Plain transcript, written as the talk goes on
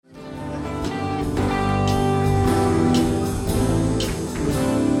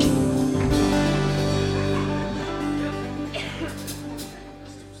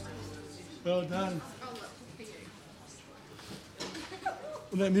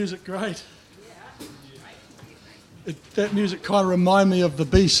that music great? That music kind of reminds me of the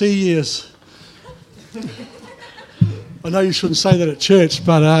BC years. I know you shouldn't say that at church,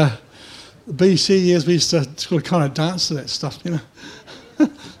 but the BC years we used to sort of kind of dance to that stuff, you know.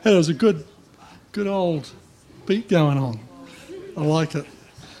 There was a good old beat going on. I like it.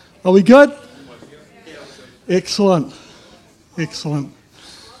 Are we good? Excellent.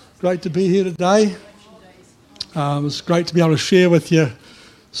 Great to be here today. It was great to be able to share with you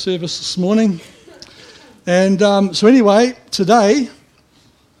service this morning. And so anyway, today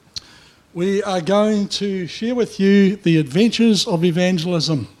we are going to share with you the adventures of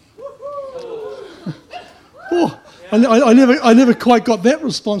evangelism. Oh, I never quite got that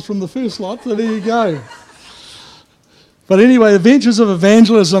response from the first lot, so there you go. But anyway, adventures of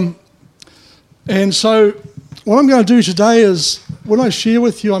evangelism. And so what I'm going to do today is, when I share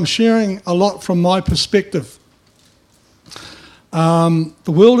with you, I'm sharing a lot from my perspective. The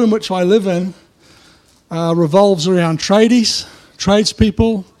world in which I live in revolves around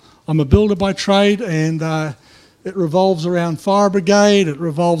tradespeople. I'm a builder by trade, and it revolves around fire brigade, it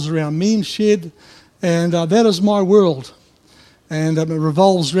revolves around mean shed, and that is my world. And it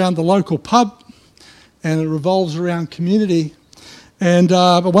revolves around the local pub, and it revolves around community. And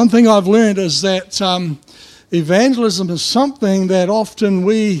but one thing I've learned is that evangelism is something that often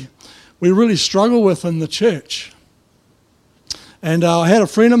we really struggle with in the church. And I had a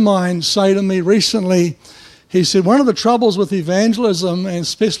friend of mine say to me recently, he said, one of the troubles with evangelism, and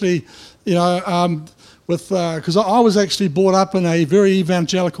especially, you know, because I was actually brought up in a very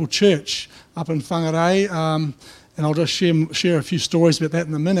evangelical church up in Whangarei, and I'll just share a few stories about that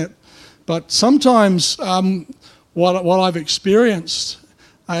in a minute. But sometimes what I've experienced,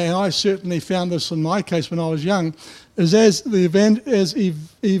 and I certainly found this in my case when I was young, is as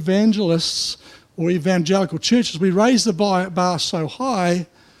evangelists or evangelical churches, we raise the bar so high,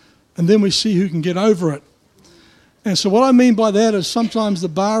 and then we see who can get over it. And so what I mean by that is sometimes the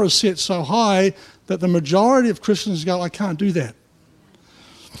bar is set so high that the majority of Christians go, I can't do that.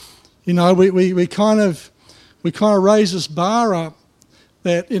 You know, we kind of raise this bar up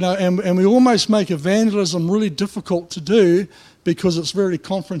that, you know, and we almost make evangelism really difficult to do because it's very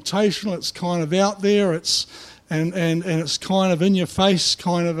confrontational, it's kind of out there, and it's kind of in your face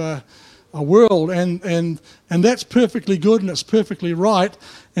kind of a world, and that's perfectly good and it's perfectly right.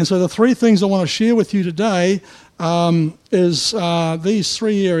 And so the three things I want to share with you today is these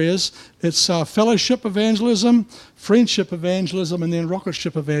three areas. It's fellowship evangelism, friendship evangelism, and then rocket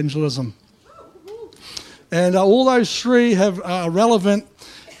ship evangelism. And all those three are relevant,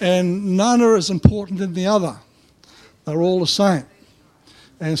 and none are as important than the other. They're all the same.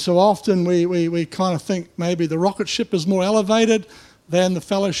 And so often we kind of think maybe the rocket ship is more elevated than the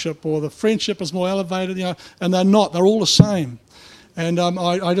fellowship, or the friendship is more elevated, you know, and they're not. They're all the same. And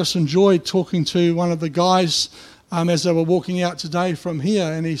I just enjoyed talking to one of the guys as they were walking out today from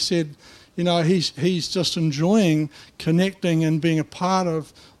here, and he said, you know, he's just enjoying connecting and being a part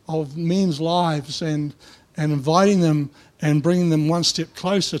of men's lives and inviting them and bringing them one step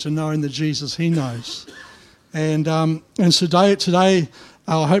closer to knowing the Jesus he knows. And so today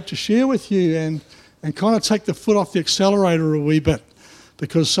I hope to share with you and kind of take the foot off the accelerator a wee bit,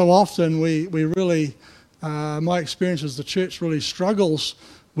 because so often we really, my experience is the church really struggles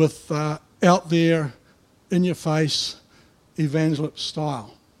with out there, in your face, evangelist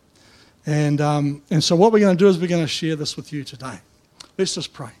style. And so what we're going to do is we're going to share this with you today. Let's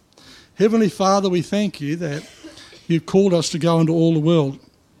just pray. Heavenly Father, we thank you that you've called us to go into all the world,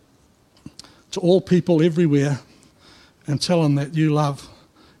 to all people everywhere, and tell them that you love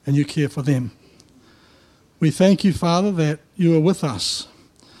and you care for them. We thank you, Father, that you are with us,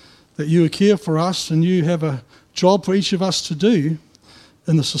 that you care for us, and you have a job for each of us to do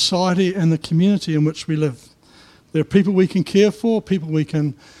in the society and the community in which we live. There are people we can care for, people we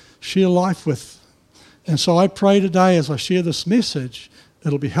can share life with. And so I pray today as I share this message,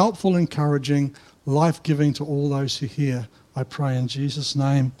 it'll be helpful, encouraging, life-giving to all those who hear. I pray in Jesus'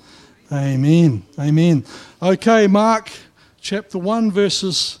 name. Amen. Amen. Okay, Mark chapter 1,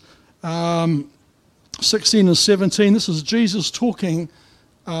 verses 16 and 17. This is Jesus talking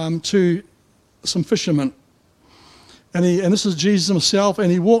to some fishermen. And this is Jesus himself.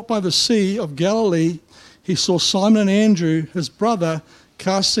 And he walked by the Sea of Galilee. He saw Simon and Andrew, his brother,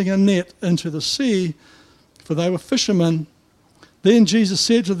 casting a net into the sea, for they were fishermen. Then Jesus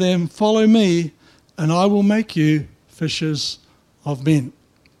said to them, follow me, and I will make you fishers of men.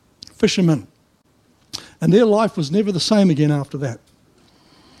 Fishermen. And their life was never the same again after that.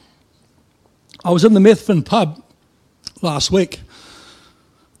 I was in the Methven pub last week,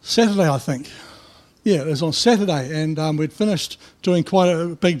 Saturday I think, Yeah, it was on Saturday, and we'd finished doing quite a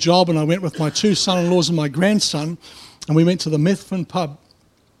big job, and I went with my 2 son-in-laws and my grandson, and we went to the Methven pub,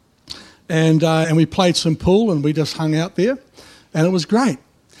 and we played some pool, and we just hung out there, and it was great.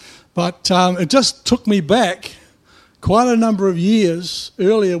 But it just took me back quite a number of years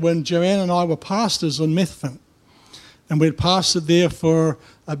earlier when Joanne and I were pastors in Methven, and we'd pastored there for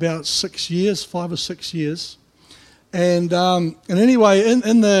about 6 years, 5 or 6 years, and anyway,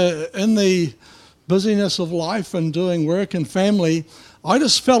 in the busyness of life and doing work and family, I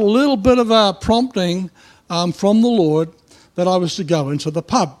just felt a little bit of a prompting from the Lord that I was to go into the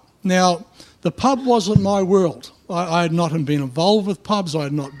pub. Now, the pub wasn't my world. I had not been involved with pubs. I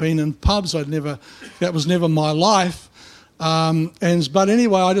had not been in pubs. That was never my life. But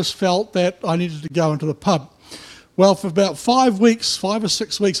anyway, I just felt that I needed to go into the pub. Well, for about 5 or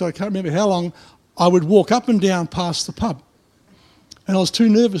 6 weeks, I can't remember how long, I would walk up and down past the pub. And I was too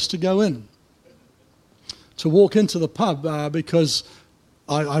nervous to go in, to walk into the pub, because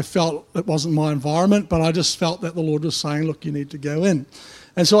I felt it wasn't my environment, but I just felt that the Lord was saying, look, you need to go in.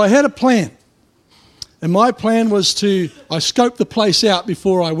 And so I had a plan. And my plan was I scoped the place out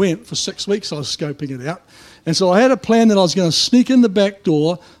before I went. For 6 weeks I was scoping it out. And so I had a plan that I was going to sneak in the back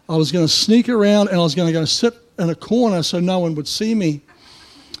door, I was going to sneak around, and I was going to go sit in a corner so no one would see me.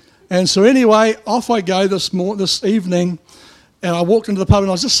 And so anyway, off I go this evening, and I walked into the pub, and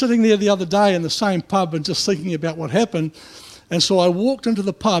I was just sitting there the other day in the same pub and just thinking about what happened. And so I walked into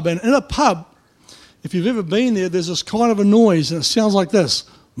the pub, and in a pub, if you've ever been there, there's this kind of a noise, and it sounds like this.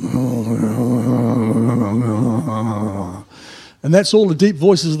 And that's all the deep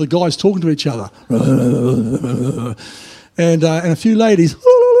voices of the guys talking to each other. And a few ladies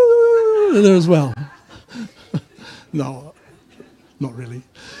there as well. No, not really.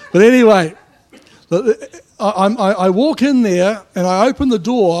 But anyway, I walk in there and I open the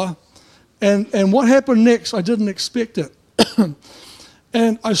door, and what happened next, I didn't expect it.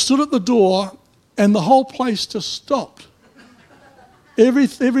 And I stood at the door, and the whole place just stopped.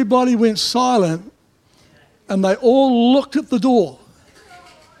 Everybody went silent, and they all looked at the door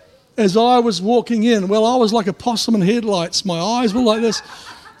as I was walking in. Well, I was like a possum in headlights. My eyes were like this.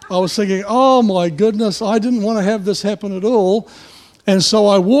 I was thinking, oh my goodness, I didn't want to have this happen at all. And so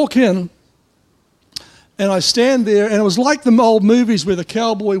I walk in, and I stand there, and it was like the old movies where the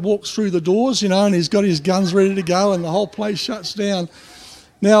cowboy walks through the doors, and he's got his guns ready to go, and the whole place shuts down.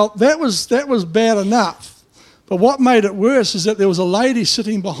 Now, that was bad enough. But what made it worse is that there was a lady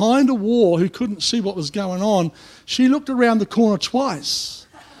sitting behind a wall who couldn't see what was going on. She looked around the corner twice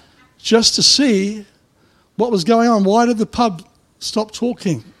just to see what was going on. Why did the pub stop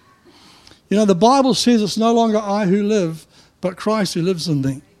talking? The Bible says it's no longer I who live, but Christ who lives in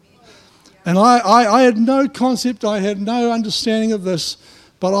me. And I had no concept, I had no understanding of this,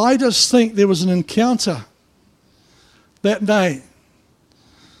 but I just think there was an encounter that day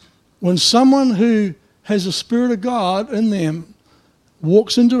when someone who has the Spirit of God in them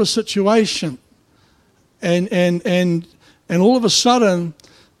walks into a situation, and all of a sudden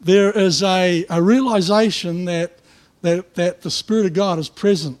there is a realization that the Spirit of God is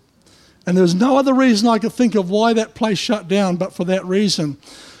present. And there was no other reason I could think of why that place shut down but for that reason.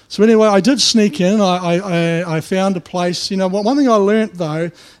 So anyway, I did sneak in. I found a place. One thing I learnt,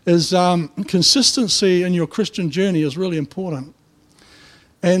 though, is consistency in your Christian journey is really important.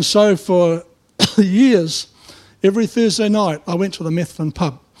 And so for years, every Thursday night, I went to the Methven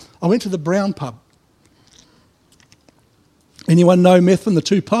pub. I went to the Brown pub. Anyone know Methven, the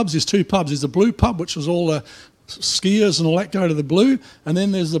 2 pubs? There's 2 pubs. There's the Blue pub, which was all the skiers and all that go to the Blue, and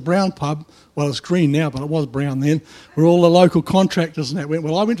then there's the Brown pub. Well, it's green now, but it was brown then, where all the local contractors and that went.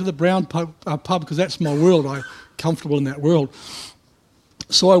 Well, I went to the Brown pub because that's my world. I'm comfortable in that world.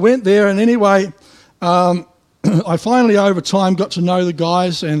 So I went there, and anyway, I finally, over time, got to know the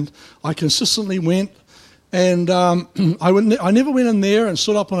guys, and I consistently went. And I never went in there and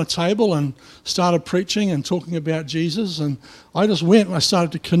stood up on a table and started preaching and talking about Jesus. And I just went and I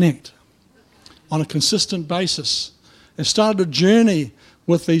started to connect on a consistent basis and started a journey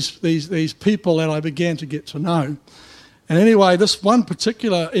with these people that I began to get to know. And anyway, this one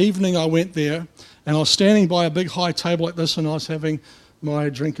particular evening I went there, and I was standing by a big high table like this, and I was having my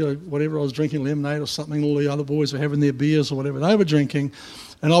drink of whatever I was drinking, lemonade or something. All the other boys were having their beers or whatever they were drinking.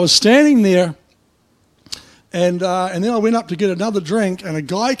 And I was standing there, and then I went up to get another drink, and a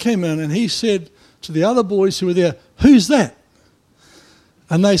guy came in, and he said to the other boys who were there, "Who's that?"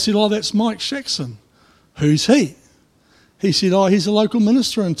 And they said, "Oh, that's Mike Shaxson." "Who's he?" He said, "Oh, he's a local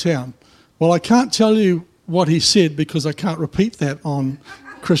minister in town." Well, I can't tell you what he said because I can't repeat that on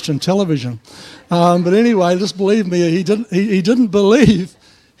Christian television. But anyway, just believe me, he didn't believe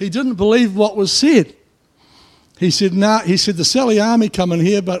he didn't believe what was said. He said, nah, he said, the Sally Army come in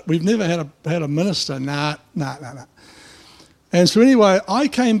here, but we've never had a minister. Nah. And so anyway, I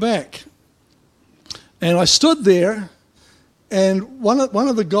came back and I stood there, and one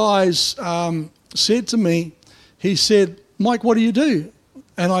of the guys said to me, he said, Mike, what do you do?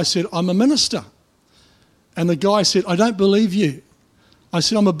 And I said, I'm a minister. And the guy said, I don't believe you. I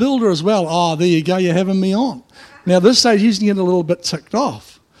said, I'm a builder as well. Oh, there you go, you're having me on. Now, this stage, he's getting a little bit ticked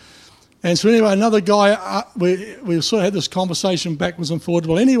off. And so anyway, another guy, we sort of had this conversation backwards and forwards.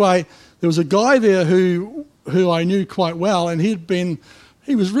 Well, anyway, there was a guy there who I knew quite well, and he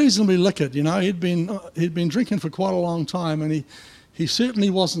was reasonably liquored, you know. He'd been drinking for quite a long time, and he certainly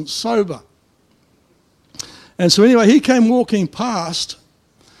wasn't sober. And so anyway, he came walking past,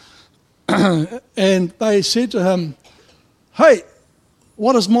 and they said to him, hey,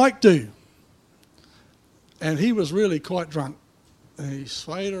 what does Mike do? And he was really quite drunk. And he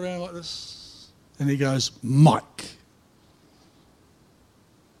swayed around like this, and he goes, Mike.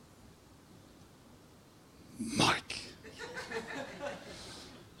 Mike.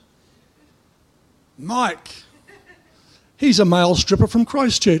 Mike. He's a male stripper from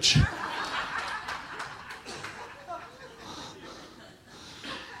Christchurch.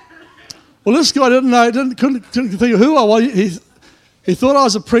 Well, this guy couldn't think of who I was. He thought I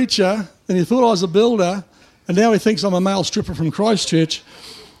was a preacher, and he thought I was a builder, and now he thinks I'm a male stripper from Christchurch.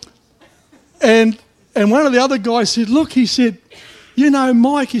 And one of the other guys said, look, he said, you know,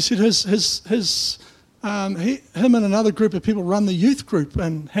 Mike, he said, him and another group of people run the youth group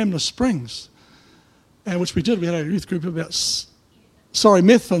in Hamner Springs, and which we did. We had a youth group Methven,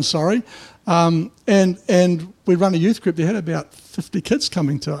 and we run a youth group. They had about 50 kids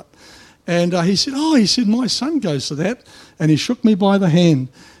coming to it. And he said, my son goes to that. And he shook me by the hand.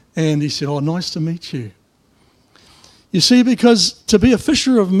 And he said, oh, nice to meet you. You see, because to be a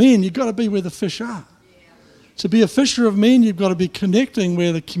fisher of men, you've got to be where the fish are. Yeah. To be a fisher of men, you've got to be connecting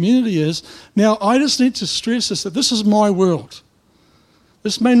where the community is. Now, I just need to stress this, that this is my world.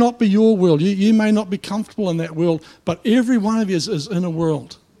 This may not be your world. You may not be comfortable in that world, but every one of you is in a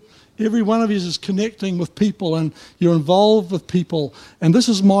world. Every one of you is connecting with people, and you're involved with people. And this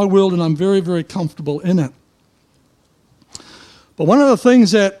is my world, and I'm very, very comfortable in it. But one of the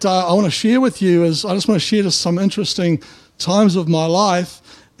things that I want to share with you is I just want to share just some interesting times of my life.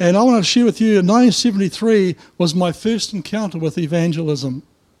 And I want to share with you, in 1973 was my first encounter with evangelism.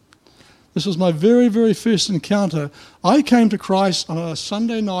 This was my very, very first encounter. I came to Christ on a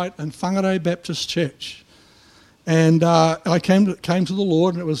Sunday night in Whangarei Baptist Church. And I came to the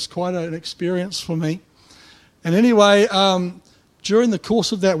Lord, and it was quite an experience for me. And anyway, during the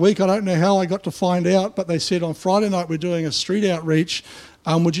course of that week, I don't know how I got to find out, but they said on Friday night we're doing a street outreach.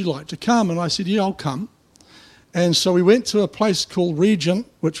 Would you like to come? And I said, yeah, I'll come. And so we went to a place called Regent,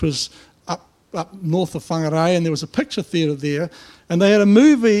 which was up north of Whangarei, and there was a picture theatre there. And they had a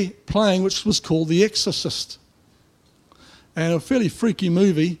movie playing which was called The Exorcist. And a fairly freaky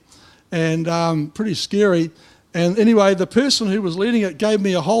movie and pretty scary. And anyway, the person who was leading it gave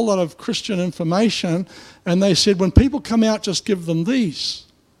me a whole lot of Christian information, and they said, when people come out, just give them these.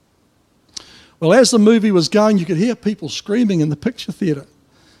 Well, as the movie was going, you could hear people screaming in the picture theatre.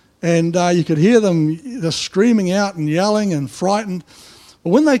 And you could hear them just screaming out and yelling and frightened.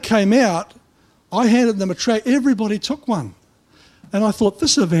 Well, when they came out, I handed them a tray. Everybody took one. And I thought,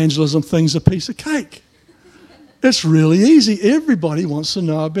 this evangelism thing's a piece of cake. It's really easy. Everybody wants to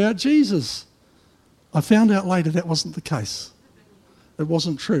know about Jesus. I found out later that wasn't the case. It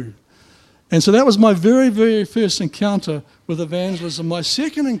wasn't true. And so that was my very, very first encounter with evangelism. My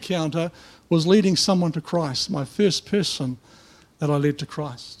second encounter was leading someone to Christ, my first person that I led to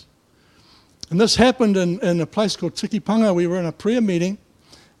Christ. And this happened in a place called Tikipanga. We were in a prayer meeting,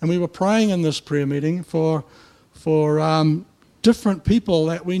 and we were praying in this prayer meeting for different people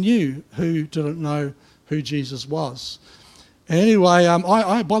that we knew who didn't know who Jesus was. And anyway,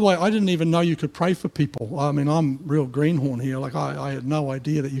 by the way, I didn't even know you could pray for people. I mean, I'm real greenhorn here. Like, I had no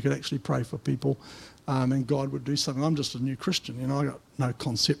idea that you could actually pray for people and God would do something. I'm just a new Christian, you know. I got no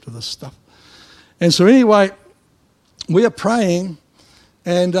concept of this stuff. And so anyway, we are praying,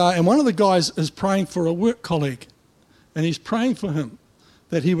 and one of the guys is praying for a work colleague, and he's praying for him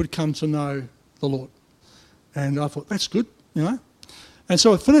that he would come to know the Lord. And I thought, that's good, you know. And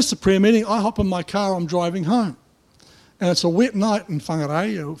so I finished the prayer meeting. I hop in my car. I'm driving home. And it's a wet night in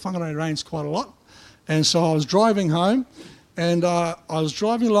Whangarei. Whangarei rains quite a lot. And so I was driving home, and I was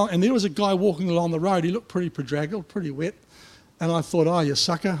driving along, and there was a guy walking along the road. He looked pretty bedraggled, pretty wet. And I thought, oh, you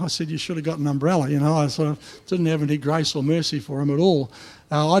sucker. I said, you should have got an umbrella. You know, I sort of didn't have any grace or mercy for him at all.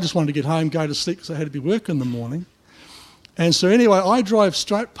 I just wanted to get home, go to sleep, because I had to be working in the morning. And so anyway, I drove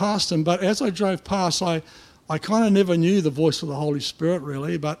straight past him, but as I drove past, I kind of never knew the voice of the Holy Spirit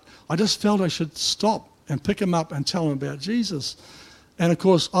really, but I just felt I should stop and pick him up and tell him about Jesus. And of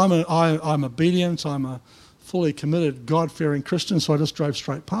course, I'm obedient, I'm a fully committed, God-fearing Christian, so I just drove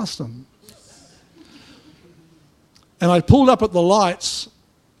straight past him. And I pulled up at the lights,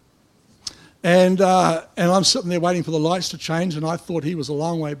 and I'm sitting there waiting for the lights to change, and I thought he was a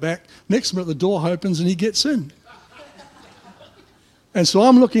long way back. Next minute, the door opens and he gets in. And so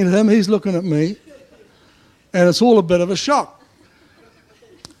I'm looking at him, he's looking at me, and it's all a bit of a shock.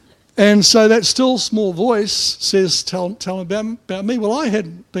 And so that still small voice says, tell him about me. Well, I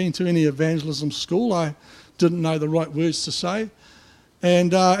hadn't been to any evangelism school. I didn't know the right words to say.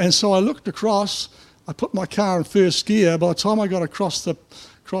 And so I looked across. I put my car in first gear. By the time I got across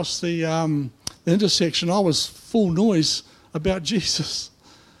the intersection, I was full noise about Jesus.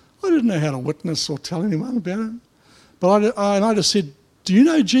 I didn't know how to witness or tell anyone about it. But I just said, do you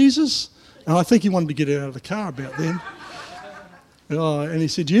know Jesus? And I think he wanted to get out of the car about then. And he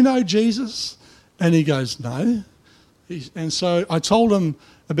said, do you know Jesus? And he goes, no. And so I told him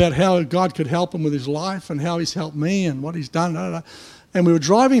about how God could help him with his life and how he's helped me and what he's done. And we were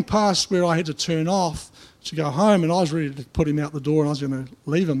driving past where I had to turn off to go home, and I was ready to put him out the door and I was going to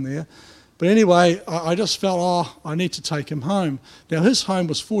leave him there. But anyway, I just felt, I need to take him home. Now, his home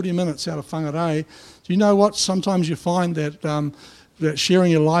was 40 minutes out of Whangarei. Do you know what? Sometimes you find that that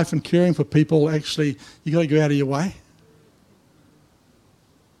sharing your life and caring for people, actually, you got to go out of your way.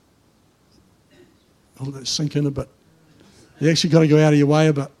 I'll let it sink in a bit. You actually got to go out of your way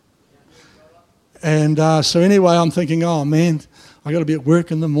a bit. And so anyway, I'm thinking, oh man, I got to be at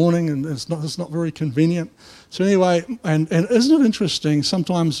work in the morning, and it's not very convenient. So anyway, and isn't it interesting?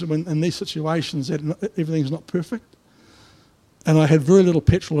 Sometimes when in these situations, that everything's not perfect, and I had very little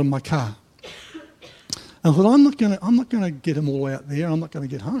petrol in my car. And I thought, I'm not going to get him all out there. I'm not going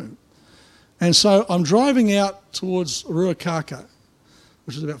to get home. And so I'm driving out towards Ruakaka,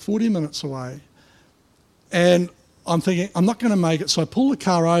 which is about 40 minutes away. And I'm thinking, I'm not going to make it. So I pull the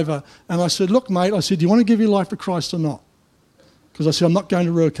car over and I said, look, mate, I said, do you want to give your life to Christ or not? Because I said, I'm not going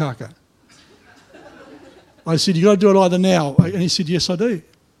to Ruakaka. I said, you got to do it either now. And he said, yes, I do.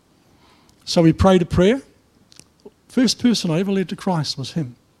 So we prayed a prayer. First person I ever led to Christ was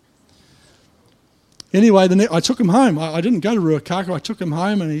him. Anyway, I took him home. I didn't go to Ruakaka. I took him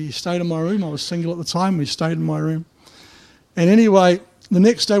home and he stayed in my room. I was single at the time. He stayed in my room. And anyway, the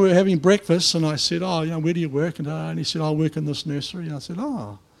next day we were having breakfast and I said, where do you work? And he said, I work in this nursery. And I said,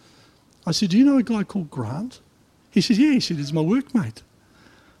 I said, do you know a guy called Grant? He said, yeah. He said, he's my workmate.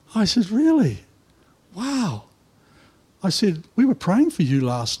 I said, really? Wow. I said, we were praying for you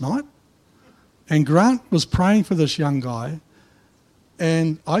last night. And Grant was praying for this young guy.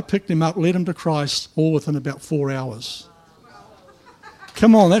 And I picked him up, led him to Christ, all within about 4 hours.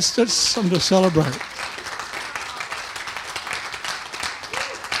 Come on, that's something to celebrate.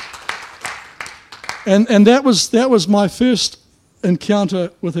 And that was my first encounter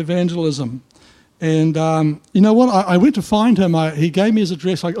with evangelism. And you know what? I went to find him. He gave me his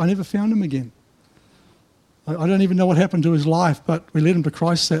address. I never found him again. I don't even know what happened to his life, but we led him to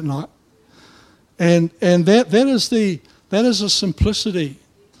Christ that night. And that is the simplicity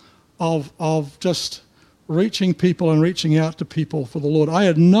of just reaching people and reaching out to people for the Lord. I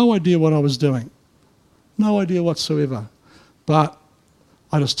had no idea what I was doing. No idea whatsoever. But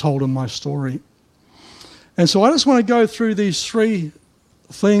I just told him my story. And so I just want to go through these three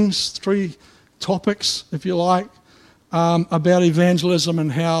topics, if you like, about evangelism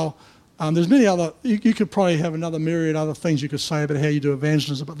and how there's many other, you could probably have another myriad other things you could say about how you do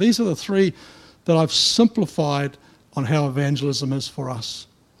evangelism, but these are the three that I've simplified on how evangelism is for us.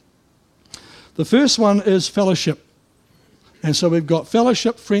 The first one is fellowship. And so we've got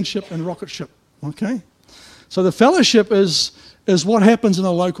fellowship, friendship, and rocketship. Okay? So the fellowship is what happens in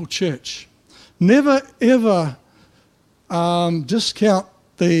a local church. Never, ever discount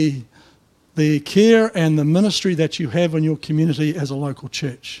the care and the ministry that you have in your community as a local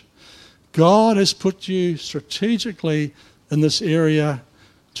church. God has put you strategically in this area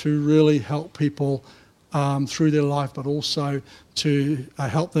to really help people through their life, but also to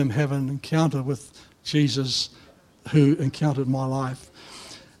help them have an encounter with Jesus, who encountered my life.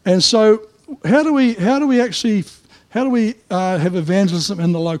 And so, how do we have evangelism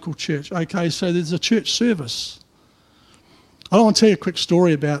in the local church? Okay, so there's a church service. I want to tell you a quick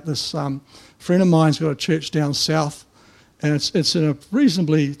story about this. Friend of mine's got a church down south, and it's in a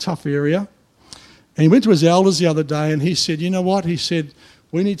reasonably tough area. And he went to his elders the other day, and he said, you know what? He said,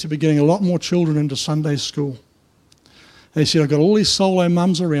 we need to be getting a lot more children into Sunday school. And he said, I've got all these solo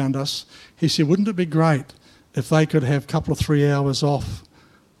mums around us. He said, wouldn't it be great if they could have a couple of 3 hours off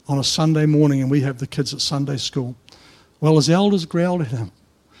on a Sunday morning, and we have the kids at Sunday school. Well, his elders growled at him.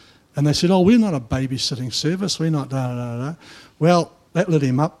 And they said, oh, we're not a babysitting service. We're not da-da-da-da. Well, that lit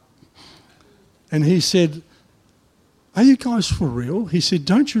him up. And he said, are you guys for real? He said,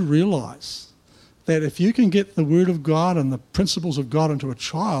 don't you realise that if you can get the Word of God and the principles of God into a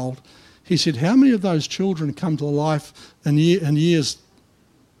child, he said, how many of those children come to life in years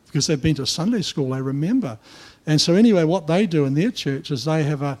because they've been to Sunday school, they remember. And so anyway, what they do in their church is they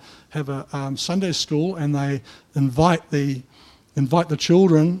have a Sunday school, and they invite the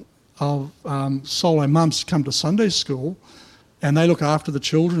children of solo mums to come to Sunday school, and they look after the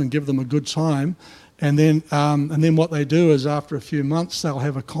children and give them a good time. And then what they do is after a few months they'll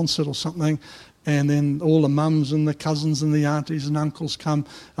have a concert or something, and then all the mums and the cousins and the aunties and uncles come,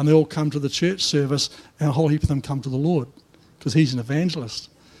 and they all come to the church service, and a whole heap of them come to the Lord because he's an evangelist.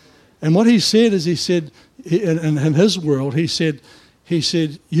 And what he said is, he said, in his world, he said,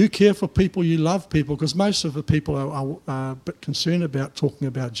 you care for people, you love people, because most of the people are a bit concerned about talking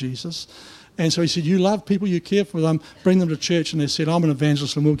about Jesus. And so he said, you love people, you care for them, bring them to church. And they said, I'm an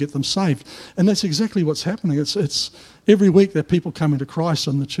evangelist and we'll get them saved. And that's exactly what's happening. It's every week that people coming to Christ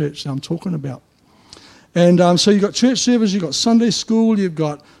in the church that I'm talking about. And so you've got church service, you've got Sunday school, you've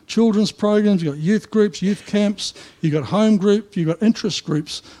got children's programs, you've got youth groups, youth camps, you've got home group, you've got interest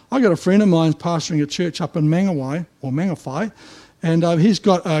groups. I got a friend of mine pastoring a church up in Mangawhai, and he's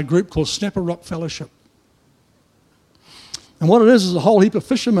got a group called Snapper Rock Fellowship. And what it is a whole heap of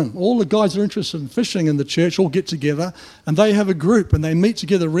fishermen. All the guys that are interested in fishing in the church all get together, and they have a group, and they meet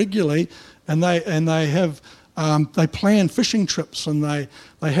together regularly, and they plan fishing trips, and they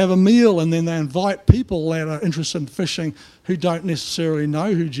have a meal, and then they invite people that are interested in fishing who don't necessarily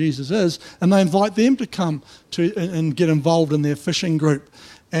know who Jesus is, and they invite them to come to and get involved in their fishing group.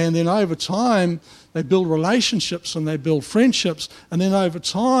 And then over time, they build relationships and they build friendships, and then over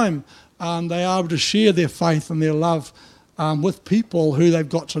time, they are able to share their faith and their love with people who they've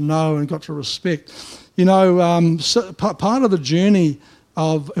got to know and got to respect. You know, part of the journey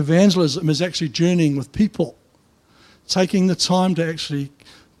of evangelism is actually journeying with people, taking the time to actually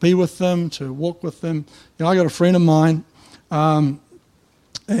be with them, to walk with them. You know, I got a friend of mine, and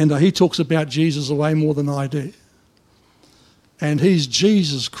he talks about Jesus way more than I do. And he's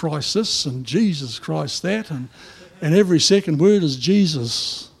Jesus Christ this and Jesus Christ that, and every second word is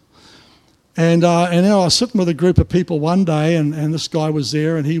Jesus. And I was sitting with a group of people one day, and this guy was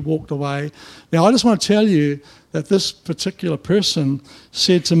there, and he walked away. Now, I just want to tell you that this particular person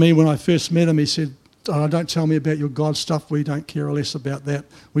said to me when I first met him, he said, oh, don't tell me about your God stuff. We don't care less about that.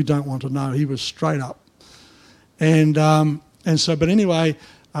 We don't want to know. He was straight up. But anyway,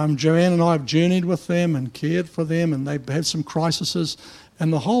 Joanne and I have journeyed with them and cared for them, and they've had some crises.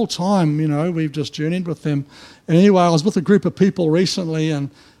 And the whole time, you know, we've just journeyed with them. And anyway, I was with a group of people recently, and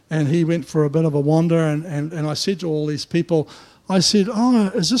he went for a bit of a wander, and I said to all these people, I said,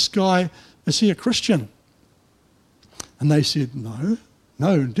 oh, is he a Christian? And they said, no,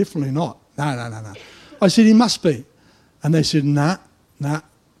 definitely not. No. I said, he must be. And they said, nah.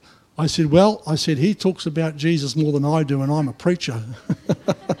 I said, he talks about Jesus more than I do, and I'm a preacher.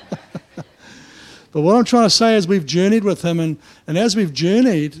 But what I'm trying to say is we've journeyed with him, and as we've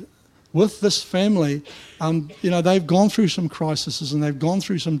journeyed with this family, you know, they've gone through some crises, and they've gone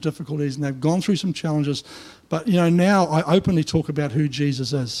through some difficulties, and they've gone through some challenges. But, you know, now I openly talk about who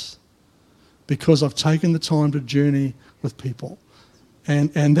Jesus is because I've taken the time to journey with people.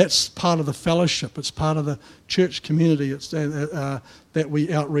 And that's part of the fellowship. It's part of the church community. It's that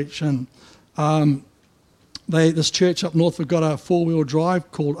we outreach in. This church up north have got a 4-wheel drive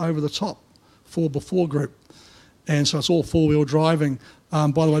called Over the Top, 4x4 group. And so it's all 4-wheel driving.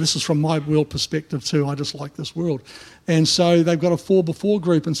 By the way, this is from my world perspective too. I just like this world. And so they've got a 4x4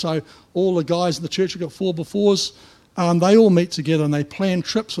 group. And so all the guys in the church have got 4x4s. They all meet together and they plan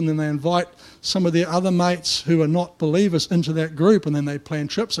trips, and then they invite some of their other mates who are not believers into that group, and then they plan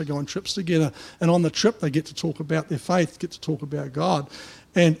trips. They go on trips together, and on the trip they get to talk about their faith, get to talk about God.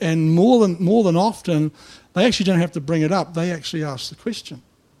 And more than often, they actually don't have to bring it up. They actually ask the question.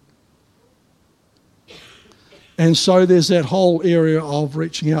 And so there's that whole area of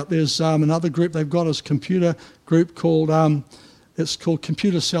reaching out. There's another group they've got, is computer group called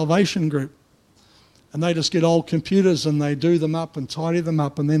Computer Salvation Group. And they just get old computers and they do them up and tidy them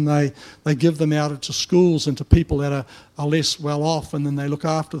up, and then they give them out to schools and to people that are less well off, and then they look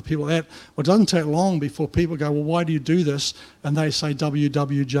after the people that. Well, it doesn't take long before people go, well, why do you do this? And they say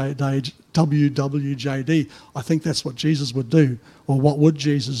WWJD. I think that's what Jesus would do, or what would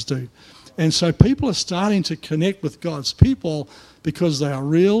Jesus do? And so people are starting to connect with God's people because they are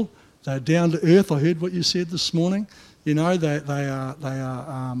real, They're down to earth. I heard what you said this morning. You know, they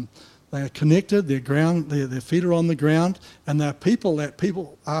are connected. Their feet are on the ground, and they're people that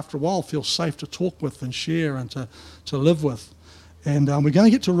people after a while feel safe to talk with and share and to live with. And we're going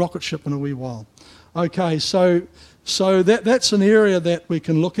to get to rocket ship in a wee while. Okay, so that's an area that we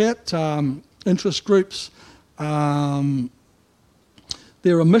can look at. Interest groups. There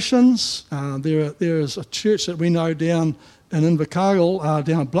are missions. There is a church that we know down in Invercargill,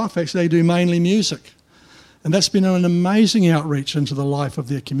 down at Bluff, actually, they do mainly music. And that's been an amazing outreach into the life of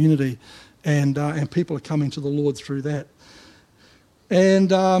their community. And people are coming to the Lord through that.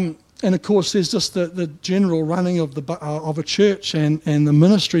 And of course, there's just the general running of a church and the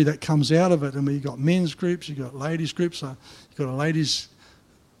ministry that comes out of it. And you've got men's groups, you've got ladies' groups, you've got a ladies'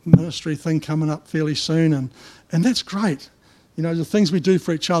 ministry thing coming up fairly soon. And that's great. You know, the things we do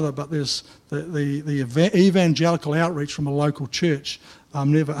for each other, but there's the evangelical outreach from a local church.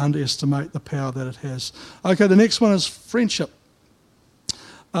 Never underestimate the power that it has. Okay, the next one is friendship.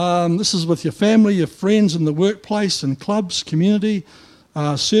 This is with your family, your friends in the workplace and clubs, community,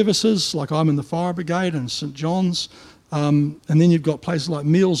 services, like I'm in the Fire Brigade and St John's. And then you've got places like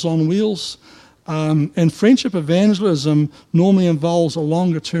Meals on Wheels. And friendship evangelism normally involves a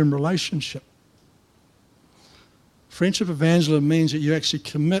longer term relationship. Friendship evangelism means that you actually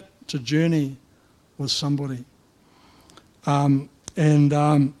commit to journey with somebody. I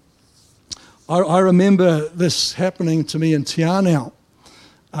remember this happening to me in Te Anau.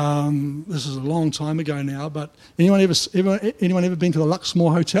 This is a long time ago now, but anyone ever been to the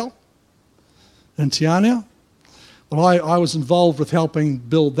Luxmore Hotel in Te Anau? Well, I was involved with helping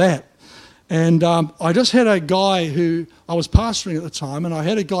build that. And I just had a guy who, I was pastoring at the time, and I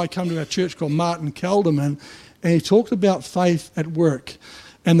had a guy come to our church called Martin Kelderman, and he talked about faith at work.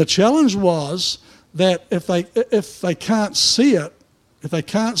 And the challenge was that if they can't see it, if they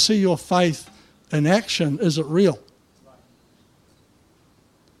can't see your faith in action, is it real?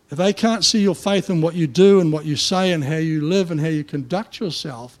 If they can't see your faith in what you do and what you say and how you live and how you conduct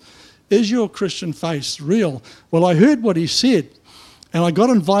yourself, is your Christian faith real? Well, I heard what he said, and I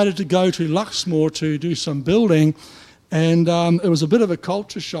got invited to go to Luxmore to do some building, and it was a bit of a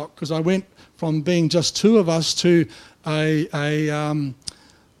culture shock because I went from being just two of us to a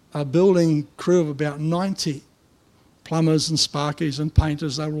building crew of about 90 plumbers and sparkies and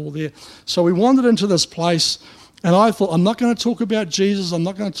painters. They were all there. So we wandered into this place, and I thought, I'm not going to talk about Jesus. I'm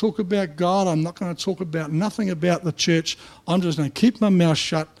not going to talk about God. I'm not going to talk about nothing about the church. I'm just going to keep my mouth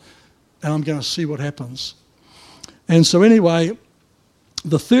shut, and I'm going to see what happens. And so anyway,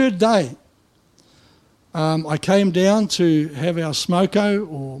 the third day, I came down to have our smoko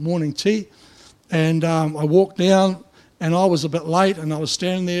or morning tea, and I walked down, and I was a bit late, and I was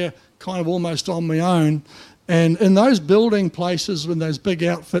standing there kind of almost on my own. And in those building places, when those big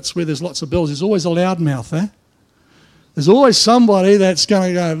outfits where there's lots of buildings, there's always a loudmouth, eh? There's always somebody that's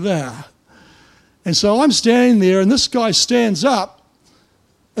going to go there. And so I'm standing there, and this guy stands up,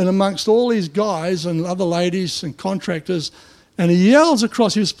 and amongst all these guys and other ladies and contractors, and he yells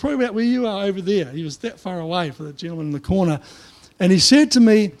across. He was probably about where you are over there. He was that far away for the gentleman in the corner. And he said to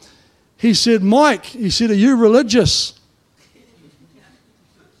me, he said, Mike, he said, are you religious?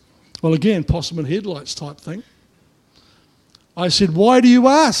 Well, again, possum and headlights type thing. I said, why do you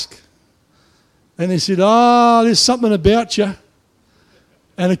ask? And he said, there's something about you.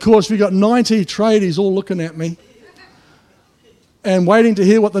 And of course, we got 90 tradies all looking at me and waiting to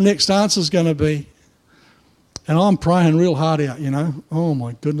hear what the next answer is going to be. And I'm praying real hard out, you know. Oh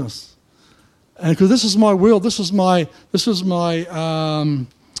my goodness! And because this is my world, this is my This is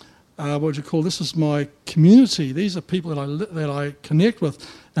my community. These are people that I connect with,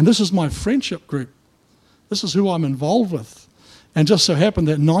 and this is my friendship group. This is who I'm involved with. And just so happened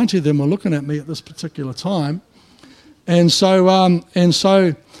that 90 of them were looking at me at this particular time, and so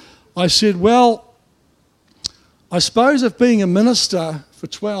I said, well, I suppose if being a minister for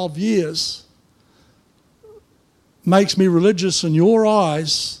 12 years makes me religious in your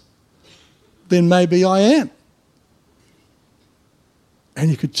eyes, then maybe I am. And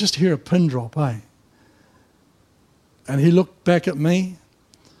you could just hear a pin drop, eh? And he looked back at me,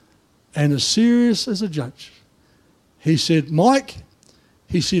 and as serious as a judge, he said, Mike,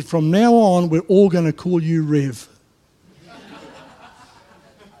 he said, from now on, we're all going to call you Rev.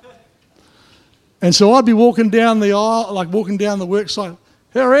 And so I'd be walking down the aisle, like walking down the work site,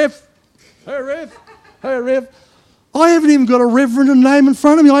 hey Rev, hey Rev, hey Rev. I haven't even got a reverend name in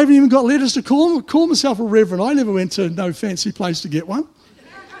front of me. I haven't even got letters to call myself a reverend. I never went to no fancy place to get one.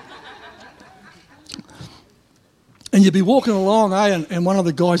 And you'd be walking along, and one of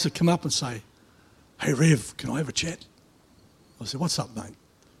the guys would come up and say, hey Rev, can I have a chat? I said, what's up, mate?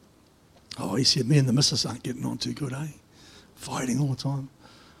 Oh, he said, me and the missus aren't getting on too good, eh? Fighting all the time.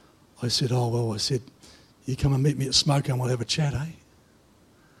 I said, oh, well, I said, you come and meet me at Smoker and we'll have a chat, eh?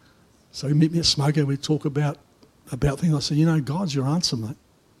 So he met me at Smoker, we talk about things. I said, you know, God's your answer, mate.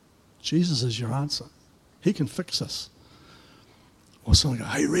 Jesus is your answer. He can fix us. Or someone go,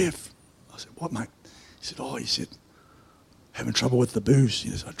 hey, Rev. I said, what, mate? He said, having trouble with the booze. He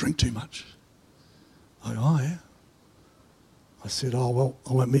said, I drink too much. I go, oh, yeah. I said, oh, well,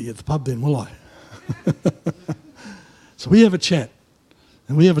 I won't meet you at the pub then, will I? So we have a chat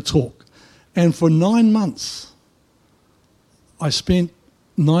and we have a talk. And for 9 months, I spent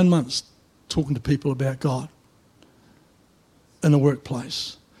 9 months talking to people about God in the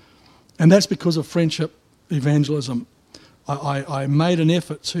workplace. And that's because of friendship evangelism. I made an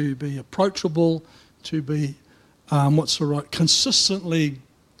effort to be approachable, to be, consistently,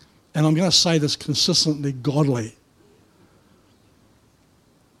 and I'm going to say this, consistently godly.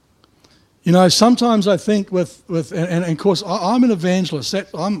 You know, sometimes I think and of course I'm an evangelist.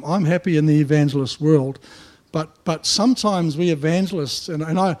 I'm happy in the evangelist world, but sometimes we evangelists, and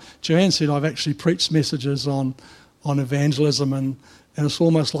Joanne said I've actually preached messages on evangelism, and it's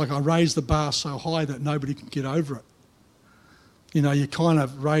almost like I raise the bar so high that nobody can get over it. You know, you kind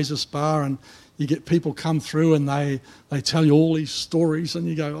of raise this bar and you get people come through and they tell you all these stories and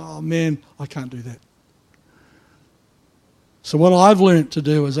you go, oh man, I can't do that. So what I've learnt to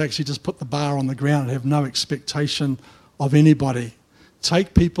do is actually just put the bar on the ground and have no expectation of anybody.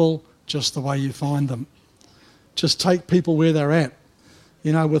 Take people just the way you find them. Just take people where they're at.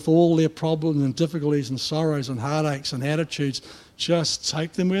 You know, with all their problems and difficulties and sorrows and heartaches and attitudes, just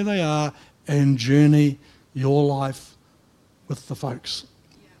take them where they are and journey your life with the folks.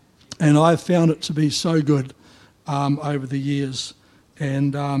 Yeah. And I've found it to be so good over the years.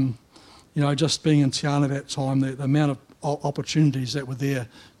 And, you know, just being in Tiana that time, the amount of opportunities that were there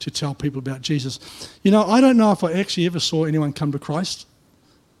to tell people about Jesus. You know, I don't know if I actually ever saw anyone come to Christ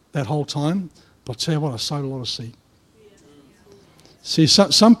that whole time, but I'll tell you what, I sowed a lot of seed. See,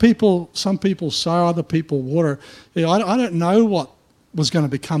 some people sow, other people water. You know, I don't know what was going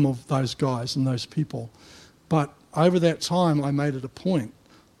to become of those guys and those people, but over that time I made it a point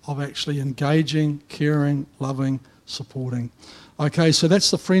of actually engaging, caring, loving, supporting. Okay, so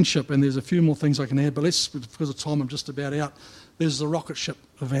that's the friendship, and there's a few more things I can add, but because of time I'm just about out. There's the rocket ship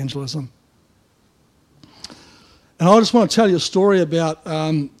evangelism. And I just want to tell you a story about,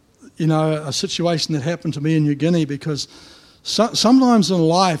 you know, a situation that happened to me in New Guinea, because sometimes in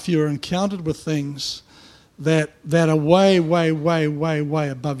life you're encountered with things that are way, way, way, way, way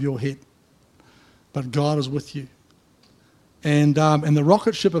above your head. But God is with you. And the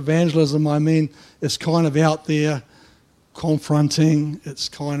rocket ship evangelism, I mean, it's kind of out there, confronting. It's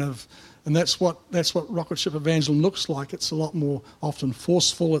kind of, and that's what rocket ship evangelism looks like. It's a lot more often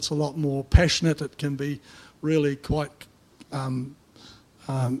forceful. It's a lot more passionate. It can be really quite in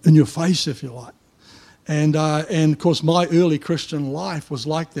your face, if you like. And of course, my early Christian life was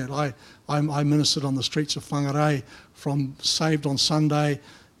like that. I ministered on the streets of Whangarei, from saved on Sunday,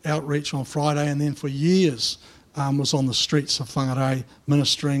 outreach on Friday, and then for years was on the streets of Whangarei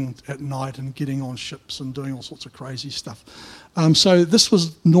ministering at night and getting on ships and doing all sorts of crazy stuff. So this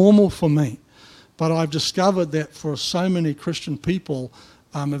was normal for me. But I've discovered that for so many Christian people,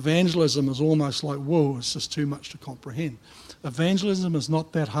 evangelism is almost like, whoa, it's just too much to comprehend. Evangelism is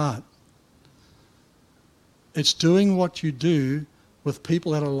not that hard. It's doing what you do with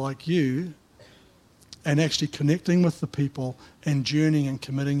people that are like you and actually connecting with the people and journeying and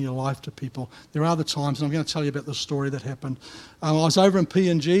committing your life to people. There are other times, and I'm going to tell you about the story that happened. I was over in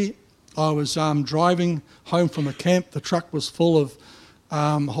PNG. I was driving home from a camp. The truck was full of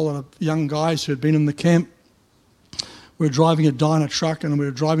a whole lot of young guys who had been in the camp. We were driving a diner truck, and we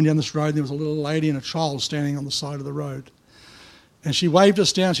were driving down this road, and there was a little lady and a child standing on the side of the road. And she waved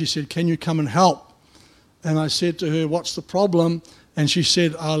us down. She said, "Can you come and help?" And I said to her, "What's the problem?" And she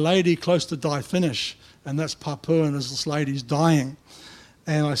said, "Our lady close to die finish, and that's Papua, and this lady's dying."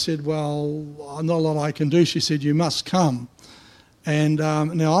 And I said, "Well, not a lot I can do." She said, "You must come." And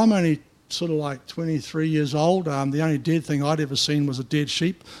now I'm only sort of like 23 years old. The only dead thing I'd ever seen was a dead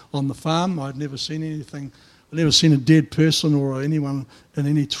sheep on the farm. I'd never seen anything. I'd never seen a dead person or anyone in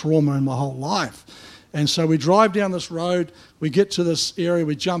any trauma in my whole life. And so we drive down this road. We get to this area.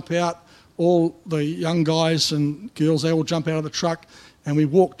 We jump out. All the young guys and girls, they all jump out of the truck. And we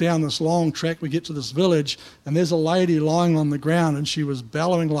walk down this long track. We get to this village, and there's a lady lying on the ground, and she was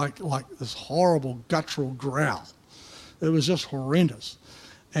bellowing like this horrible guttural growl. It was just horrendous.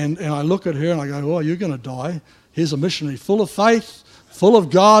 And I look at her and I go, "Oh, you're going to die." Here's a missionary full of faith, full of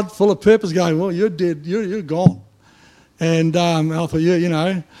God, full of purpose, going, "Well, you're dead. You're gone." And I thought, you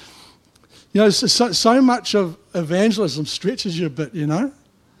know. You know, so much of evangelism stretches you a bit, you know.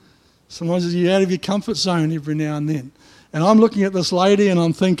 Sometimes you're out of your comfort zone every now and then. And I'm looking at this lady and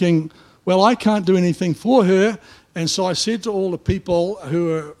I'm thinking, well, I can't do anything for her. And so I said to all the people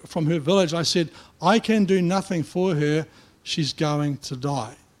who are from her village, I said, I can do nothing for her. She's going to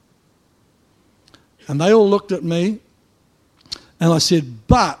die. And they all looked at me and I said,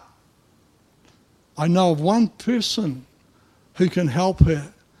 but I know of one person who can help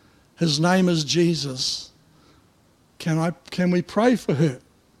her. His name is Jesus. Can we pray for her?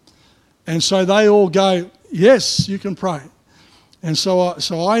 And so they all go, yes, you can pray. And so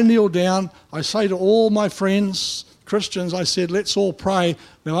I kneel down. I say to all my friends, Christians, I said, let's all pray.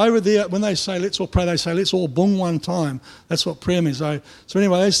 Now over there, when they say let's all pray, they say let's all bung one time. That's what prayer means. So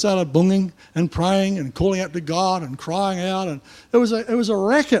anyway, they started bunging and praying and calling out to God and crying out. And it was a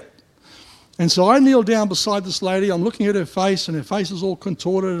racket. And so I kneel down beside this lady. I'm looking at her face, and her face is all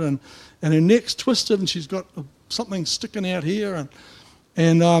contorted, and her neck's twisted, and she's got something sticking out here.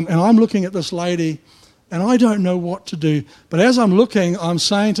 And I'm looking at this lady, and I don't know what to do. But as I'm looking, I'm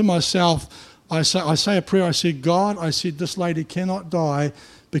saying to myself, I say a prayer. I said, God, I said, this lady cannot die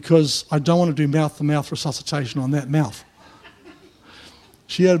because I don't want to do mouth-to-mouth resuscitation on that mouth.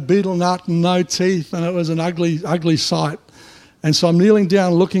 She had a beetle nut and no teeth, and it was an ugly, ugly sight. And so I'm kneeling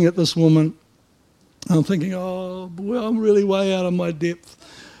down looking at this woman, and I'm thinking, oh, boy, I'm really way out of my depth.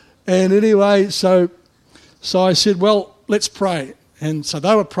 And anyway, so I said, well, let's pray. And so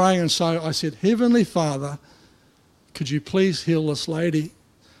they were praying, and so I said, Heavenly Father, could you please heal this lady?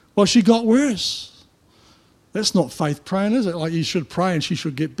 Well, she got worse. That's not faith praying, is it? Like you should pray and she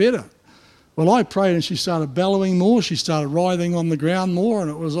should get better. Well, I prayed and she started bellowing more. She started writhing on the ground more,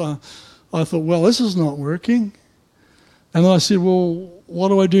 and it was, I thought, well, this is not working. And then I said, well, what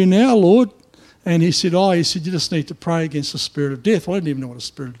do I do now, Lord? And he said, you just need to pray against the spirit of death. Well, I didn't even know what a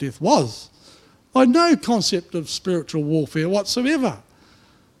spirit of death was. I had no concept of spiritual warfare whatsoever.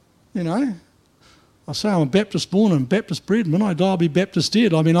 You know, I say I'm a Baptist born and Baptist bred, and when I die I'll be Baptist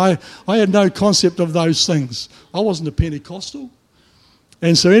dead. I mean, I had no concept of those things. I wasn't a Pentecostal.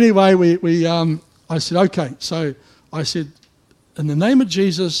 And so anyway, I said, okay. So I said, in the name of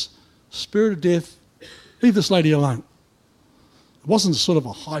Jesus, spirit of death, leave this lady alone. It wasn't sort of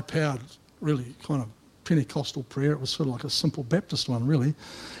a high-powered, really kind of Pentecostal prayer. It was sort of like a simple Baptist one, really.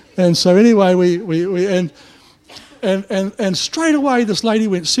 And so anyway, and straight away this lady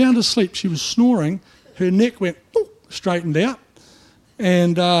went sound asleep. She was snoring. Her neck went straightened out.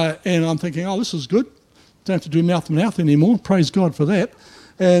 And I'm thinking, oh, this is good. Don't have to do mouth-to-mouth anymore. Praise God for that.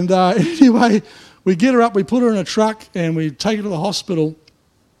 And anyway, we get her up, we put her in a truck, and we take her to the hospital.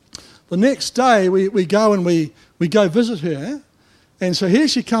 The next day, we go and we go visit her. And so here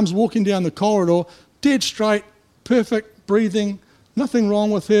she comes walking down the corridor, dead straight, perfect, breathing, nothing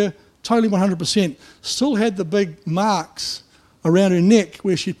wrong with her, totally 100%. Still had the big marks around her neck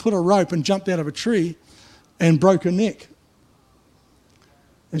where she'd put a rope and jumped out of a tree and broke her neck.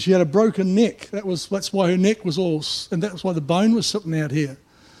 And she had a broken neck. That's why her neck was all, and that's why the bone was sitting out here.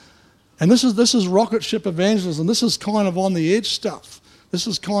 And this is rocket ship evangelism. This is kind of on the edge stuff. This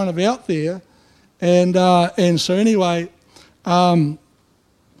is kind of out there. And so anyway, I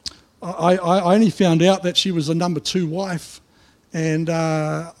only found out that she was a number 2 wife and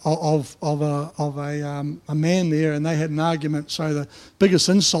of a man there, and they had an argument. So the biggest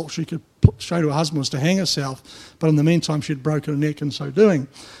insult she could show to her husband was to hang herself, but in the meantime she'd broken her neck in so doing.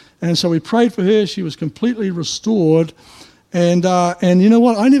 And so we prayed for her. She was completely restored. And you know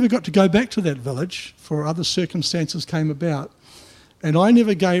what? I never got to go back to that village, for other circumstances came about. And I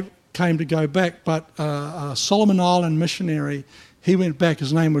never came to go back, but a Solomon Island missionary, he went back.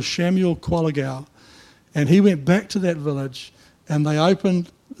 His name was Samuel Qualigau. And he went back to that village, and they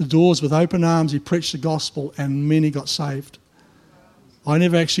opened the doors with open arms. He preached the gospel, and many got saved. I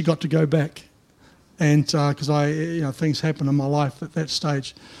never actually got to go back, and because things happen in my life at that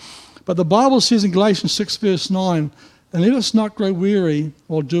stage. But the Bible says in Galatians 6 verse 9, and let us not grow weary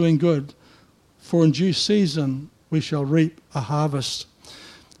while doing good, for in due season we shall reap a harvest.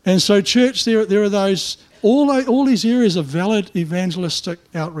 And so, church, there are those, all these areas of valid evangelistic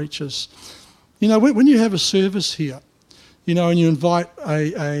outreaches. You know, when you have a service here, you know, and you invite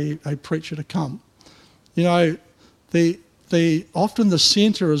a preacher to come, you know, often the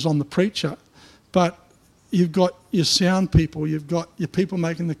centre is on the preacher, but you've got your sound people, you've got your people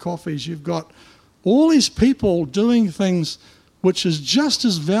making the coffees, you've got all these people doing things which is just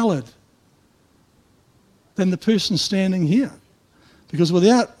as valid than the person standing here. Because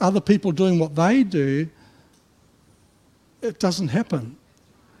without other people doing what they do, it doesn't happen.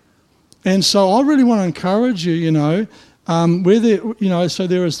 And so I really want to encourage you, you know, so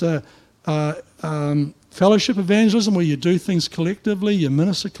there is the fellowship evangelism, where you do things collectively, you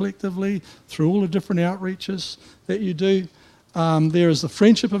minister collectively through all the different outreaches that you do. There is the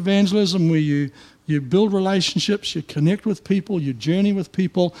friendship evangelism, where you build relationships, you connect with people, you journey with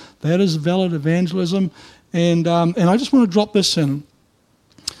people. That is valid evangelism. And I just want to drop this in,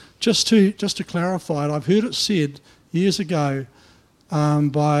 just to clarify it. I've heard it said years ago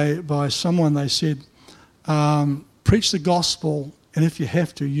by someone. They said, preach the gospel, and if you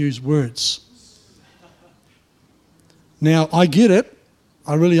have to, use words. Now, I get it.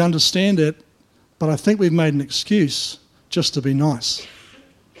 I really understand it. But I think we've made an excuse just to be nice.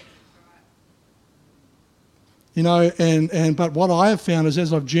 You know, but what I have found is,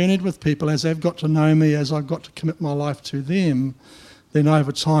 as I've journeyed with people, as they've got to know me, as I've got to commit my life to them, then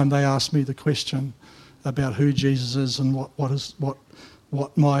over time they ask me the question about who Jesus is and what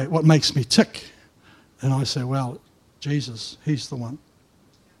makes me tick. And I say, well, Jesus, he's the one.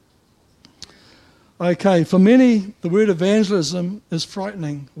 Okay, for many, the word evangelism is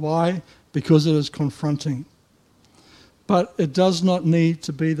frightening. Why? Because it is confronting. But it does not need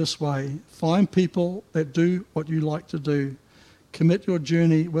to be this way. Find people that do what you like to do. Commit to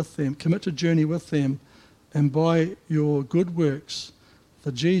journey with them, and by your good works,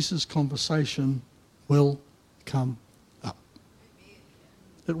 the Jesus conversation will come up.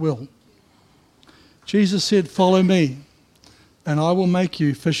 It will. Jesus said, follow me, and I will make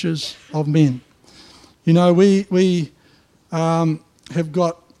you fishers of men. You know, we have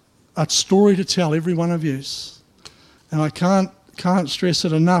got a story to tell, every one of you. And I can't stress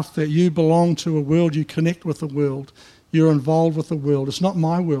it enough that you belong to a world, you connect with the world, you're involved with the world. It's not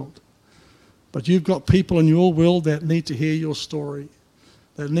my world. But you've got people in your world that need to hear your story,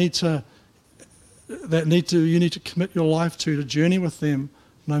 you need to commit your life to journey with them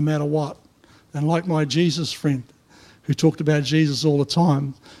no matter what. And like my Jesus friend who talked about Jesus all the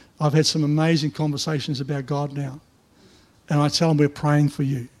time, I've had some amazing conversations about God now. And I tell him, we're praying for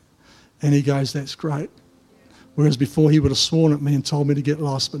you. And he goes, that's great. Whereas before he would have sworn at me and told me to get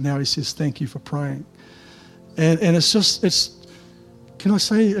lost, but now he says, thank you for praying. And can I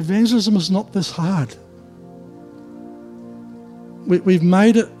say, evangelism is not this hard. We've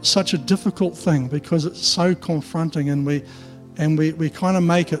made it such a difficult thing because it's so confronting, and we kind of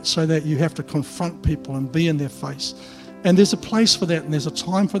make it so that you have to confront people and be in their face. And there's a place for that, and there's a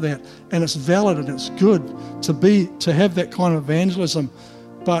time for that, and it's valid and it's good to have that kind of evangelism.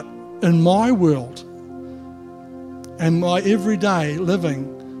 But in my world and my everyday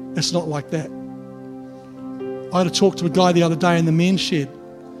living, it's not like that. I had to talk to a guy the other day in the men's shed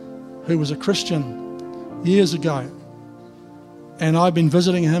who was a Christian years ago. And I've been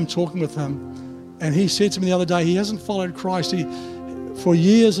visiting him, talking with him. And he said to me the other day, he hasn't followed Christ for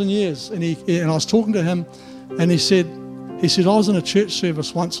years and years. And I was talking to him, and he said, I was in a church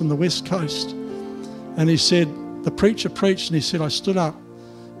service once on the West Coast. And he said, the preacher preached, and he said, I stood up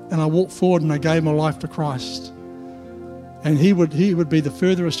and I walked forward and I gave my life to Christ. And he would be the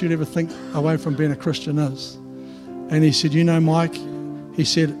furthest you'd ever think away from being a Christian is. And he said, you know, Mike, he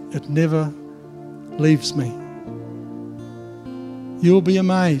said, it never leaves me. You'll be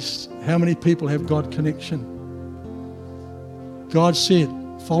amazed how many people have God connection. God said,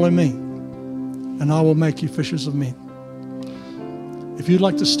 follow me, and I will make you fishers of men. If you'd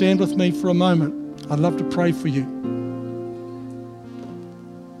like to stand with me for a moment, I'd love to pray for you.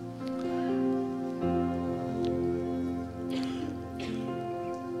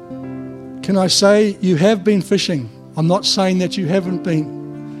 Can I say you have been fishing? I'm not saying that you haven't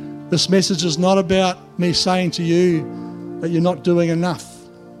been. This message is not about me saying to you that you're not doing enough.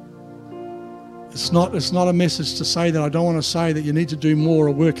 It's not a message to say that I don't want to say that you need to do more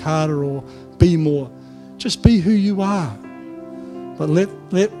or work harder or be more. Just be who you are. But let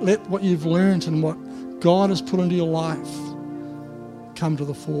what you've learned and what God has put into your life come to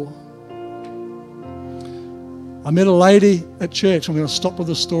the fore. I met a lady at church. I'm going to stop with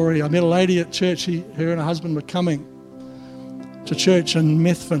the story. I met a lady at church. Her and her husband were coming to church in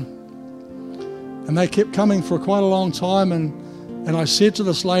Methven. And they kept coming for quite a long time. And I said to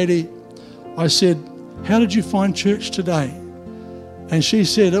this lady, I said, how did you find church today? And she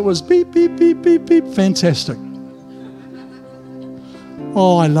said, it was beep, beep, beep, beep, beep, fantastic.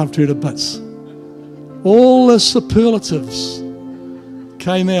 Oh, I loved her to bits. All the superlatives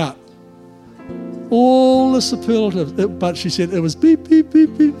came out. All the superlatives. But she said, it was beep, beep,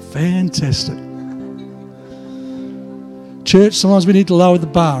 beep, beep, fantastic. Church, sometimes we need to lower the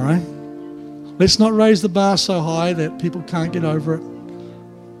bar, eh? Let's not raise the bar so high that people can't get over it.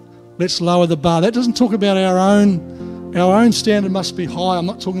 Let's lower the bar. That doesn't talk about our own standard must be high. I'm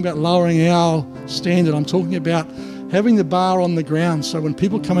not talking about lowering our standard. I'm talking about having the bar on the ground so when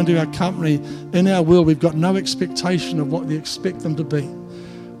people come into our company, in our world, we've got no expectation of what we expect them to be.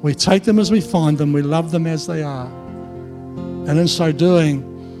 We take them as we find them. We love them as they are. And in so doing,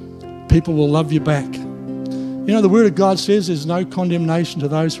 people will love you back. You know, the Word of God says there's no condemnation to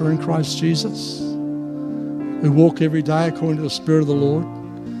those who are in Christ Jesus, who walk every day according to the Spirit of the Lord.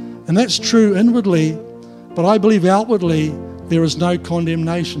 And that's true inwardly, but I believe outwardly there is no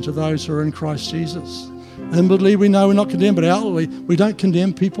condemnation to those who are in Christ Jesus. Inwardly we know we're not condemned, but outwardly we don't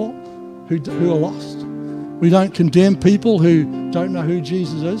condemn people who are lost. We don't condemn people who don't know who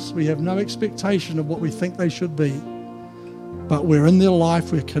Jesus is. We have no expectation of what we think they should be. But we're in their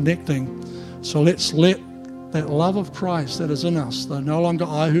life, we're connecting. So let's let that love of Christ that is in us, though no longer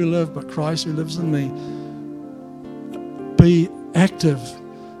I who live, but Christ who lives in me, be active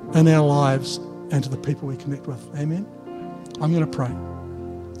in our lives and to the people we connect with. Amen? I'm going to pray.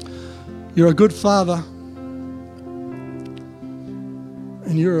 You're a good Father,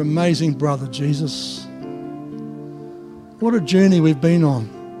 and you're an amazing brother, Jesus. What a journey we've been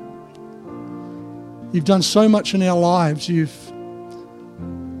on. You've done so much in our lives. You've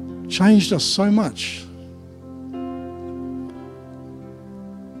changed us so much.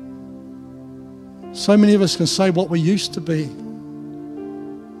 So many of us can say what we used to be.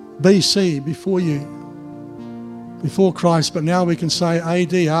 BC, before you, before Christ, but now we can say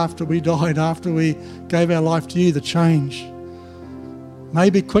AD, after we died, after we gave our life to you, the change.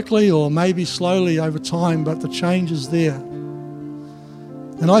 Maybe quickly or maybe slowly over time, but the change is there.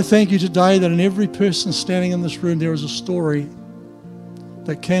 And I thank you today that in every person standing in this room there is a story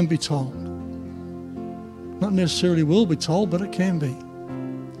that can be told. Not necessarily will be told, but it can be.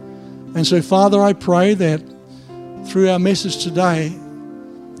 And so, Father, I pray that through our message today,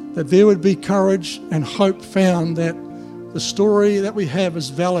 that there would be courage and hope found that the story that we have is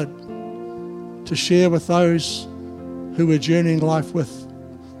valid to share with those who we're journeying life with,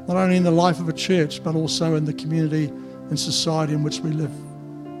 not only in the life of a church, but also in the community and society in which we live.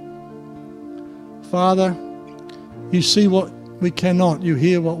 Father, you see what we cannot, you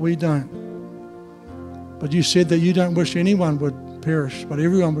hear what we don't. But you said that you don't wish anyone would perish, but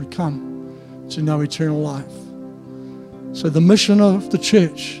everyone would come to know eternal life. So the mission of the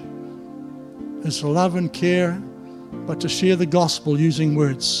church is to love and care, but to share the gospel using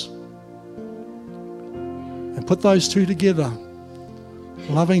words. And put those two together,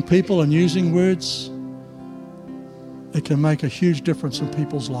 loving people and using words, it can make a huge difference in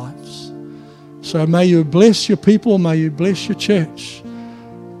people's lives. So may you bless your people, may you bless your church,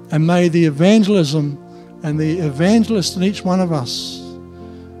 and may the evangelism and the evangelist in each one of us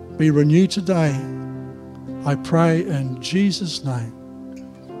be renewed today. I pray in Jesus' name.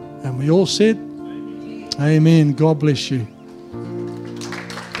 And we all said, Amen. God bless you.